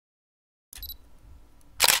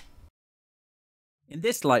In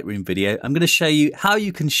this Lightroom video, I'm going to show you how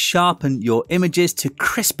you can sharpen your images to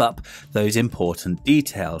crisp up those important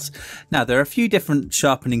details. Now, there are a few different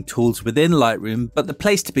sharpening tools within Lightroom, but the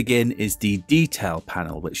place to begin is the detail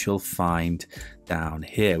panel, which you'll find down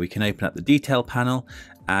here. We can open up the detail panel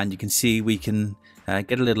and you can see we can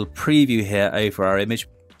get a little preview here over our image,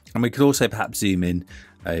 and we could also perhaps zoom in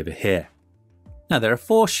over here. Now, there are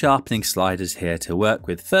four sharpening sliders here to work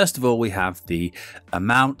with. First of all, we have the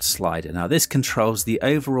amount slider. Now, this controls the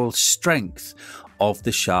overall strength of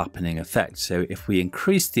the sharpening effect. So if we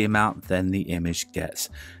increase the amount, then the image gets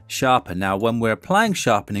sharper. Now, when we're applying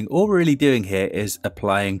sharpening, all we're really doing here is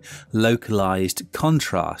applying localized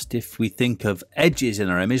contrast. If we think of edges in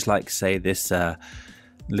our image, like say this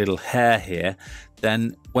little hair here,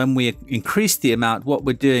 then when we increase the amount, what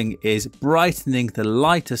we're doing is brightening the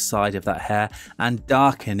lighter side of that hair and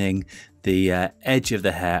darkening the edge of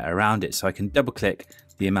the hair around it. So I can double click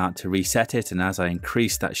the amount to reset it, and as I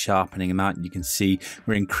increase that sharpening amount, you can see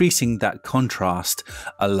we're increasing that contrast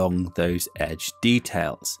along those edge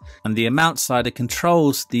details. And the amount slider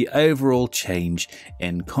controls the overall change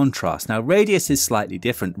in contrast. Now, radius is slightly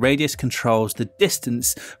different. Radius controls the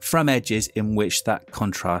distance from edges in which that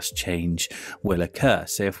contrast change will occur.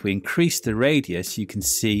 So if we increase the radius, you can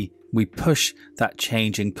see we push that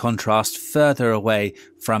change in contrast further away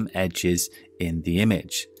from edges in the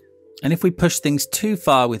image. And if we push things too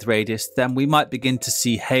far with radius, then we might begin to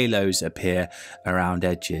see halos appear around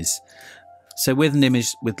edges. So with an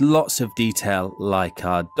image with lots of detail like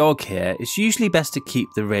our dog here, it's usually best to keep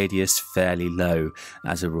the radius fairly low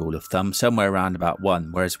as a rule of thumb, somewhere around about 1.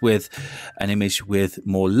 Whereas with an image with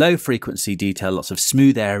more low frequency detail, lots of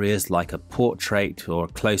smooth areas like a portrait or a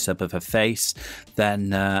close-up of a face,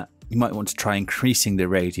 then you might want to try increasing the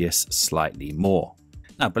radius slightly more.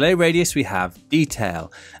 Now, below radius we have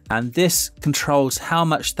detail, and this controls how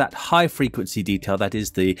much that high frequency detail, that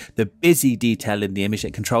is the busy detail in the image,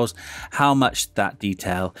 it controls how much that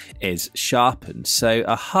detail is sharpened. So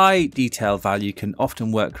a high detail value can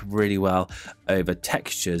often work really well over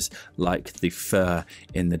textures like the fur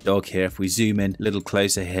in the dog here. If we zoom in a little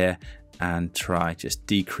closer here and try just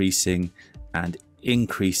decreasing and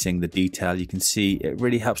increasing the detail, you can see it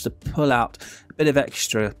really helps to pull out a bit of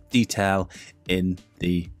extra detail in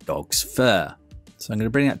the dog's fur. So I'm going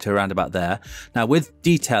to bring that to around about there. Now, with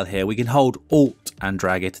detail here, we can hold Alt and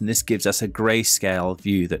drag it, and this gives us a grayscale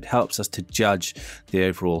view that helps us to judge the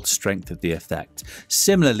overall strength of the effect.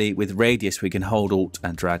 Similarly, with radius, we can hold Alt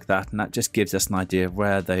and drag that, and that just gives us an idea of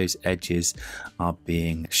where those edges are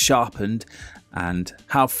being sharpened and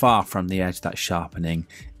how far from the edge that sharpening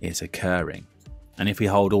is occurring. And if we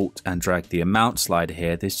hold Alt and drag the amount slider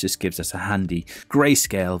here, this just gives us a handy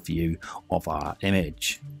grayscale view of our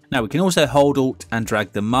image. Now, we can also hold Alt and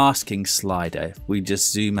drag the masking slider. If we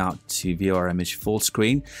just zoom out to view our image full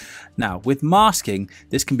screen. Now, with masking,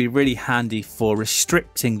 this can be really handy for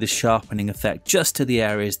restricting the sharpening effect just to the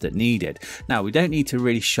areas that need it. Now, we don't need to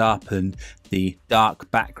really sharpen the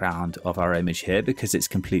dark background of our image here because it's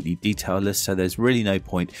completely detailless, so there's really no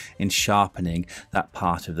point in sharpening that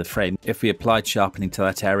part of the frame. If we applied sharpening to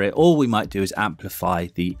that area, all we might do is amplify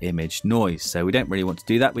the image noise, so we don't really want to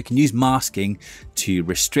do that. We can use masking to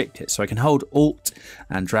restrict it. So I can hold Alt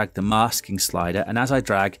and drag the masking slider, and as I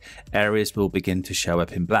drag, areas will begin to show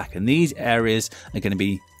up in black, and these areas are going to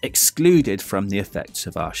be excluded from the effects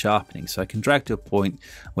of our sharpening. So I can drag to a point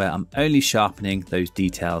where I'm only sharpening those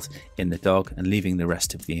details in the dog and leaving the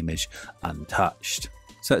rest of the image untouched.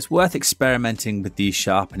 So it's worth experimenting with these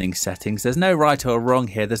sharpening settings. There's no right or wrong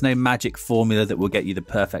here. There's no magic formula that will get you the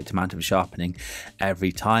perfect amount of sharpening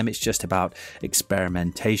every time. It's just about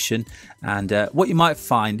experimentation. And what you might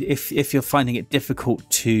find, if you're finding it difficult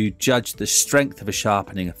to judge the strength of a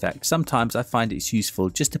sharpening effect, sometimes I find it's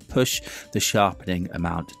useful just to push the sharpening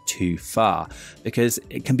amount too far, because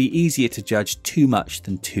it can be easier to judge too much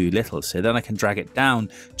than too little. So then I can drag it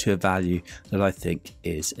down to a value that I think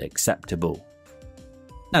is acceptable.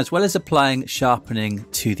 Now, as well as applying sharpening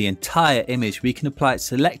to the entire image, we can apply it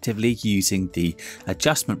selectively using the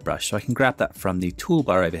adjustment brush. So I can grab that from the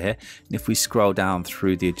toolbar over here. And if we scroll down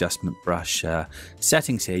through the adjustment brush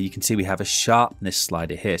settings here, you can see we have a sharpness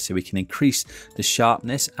slider here. So we can increase the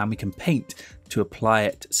sharpness and we can paint to apply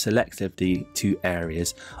it selectively to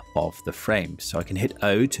areas of the frame. So I can hit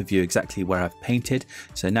O to view exactly where I've painted.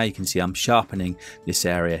 So now you can see I'm sharpening this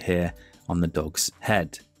area here on the dog's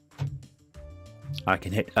head. I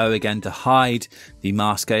can hit O again to hide the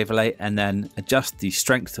mask overlay and then adjust the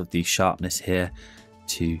strength of the sharpness here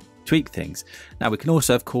to tweak things. Now we can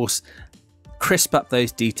also, of course, crisp up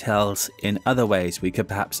those details in other ways. We could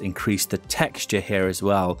perhaps increase the texture here as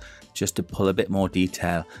well, just to pull a bit more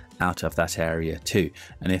detail out of that area too.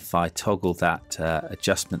 And if I toggle that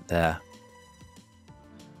adjustment there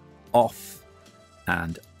off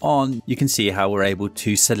and on, you can see how we're able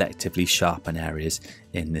to selectively sharpen areas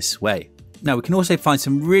in this way. Now we can also find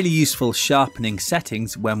some really useful sharpening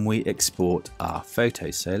settings when we export our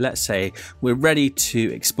photos. So let's say we're ready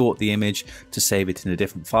to export the image to save it in a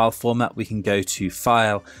different file format. We can go to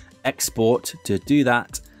File, Export to do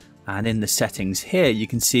that. And in the settings here, you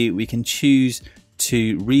can see we can choose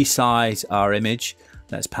to resize our image.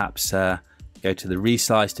 Let's perhaps go to the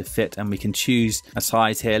resize to fit, and we can choose a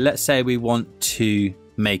size here. Let's say we want to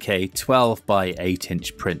make a 12 by 8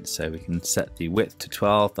 inch print. So we can set the width to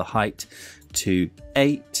 12, the height to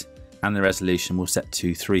 8, and the resolution we'll set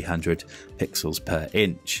to 300 pixels per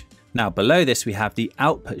inch. Now below this, we have the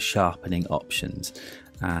output sharpening options.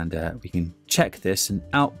 And we can check this and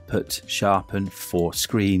output sharpen for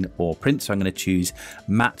screen or print. So I'm going to choose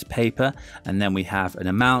matte paper, and then we have an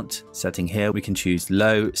amount setting here. We can choose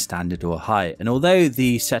low, standard or high. And although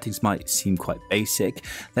the settings might seem quite basic,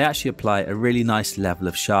 they actually apply a really nice level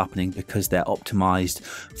of sharpening because they're optimized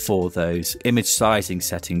for those image sizing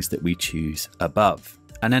settings that we choose above.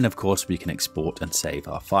 And then of course we can export and save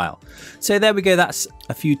our file. So there we go, that's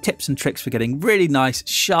a few tips and tricks for getting really nice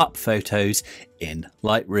sharp photos in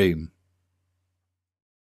Lightroom.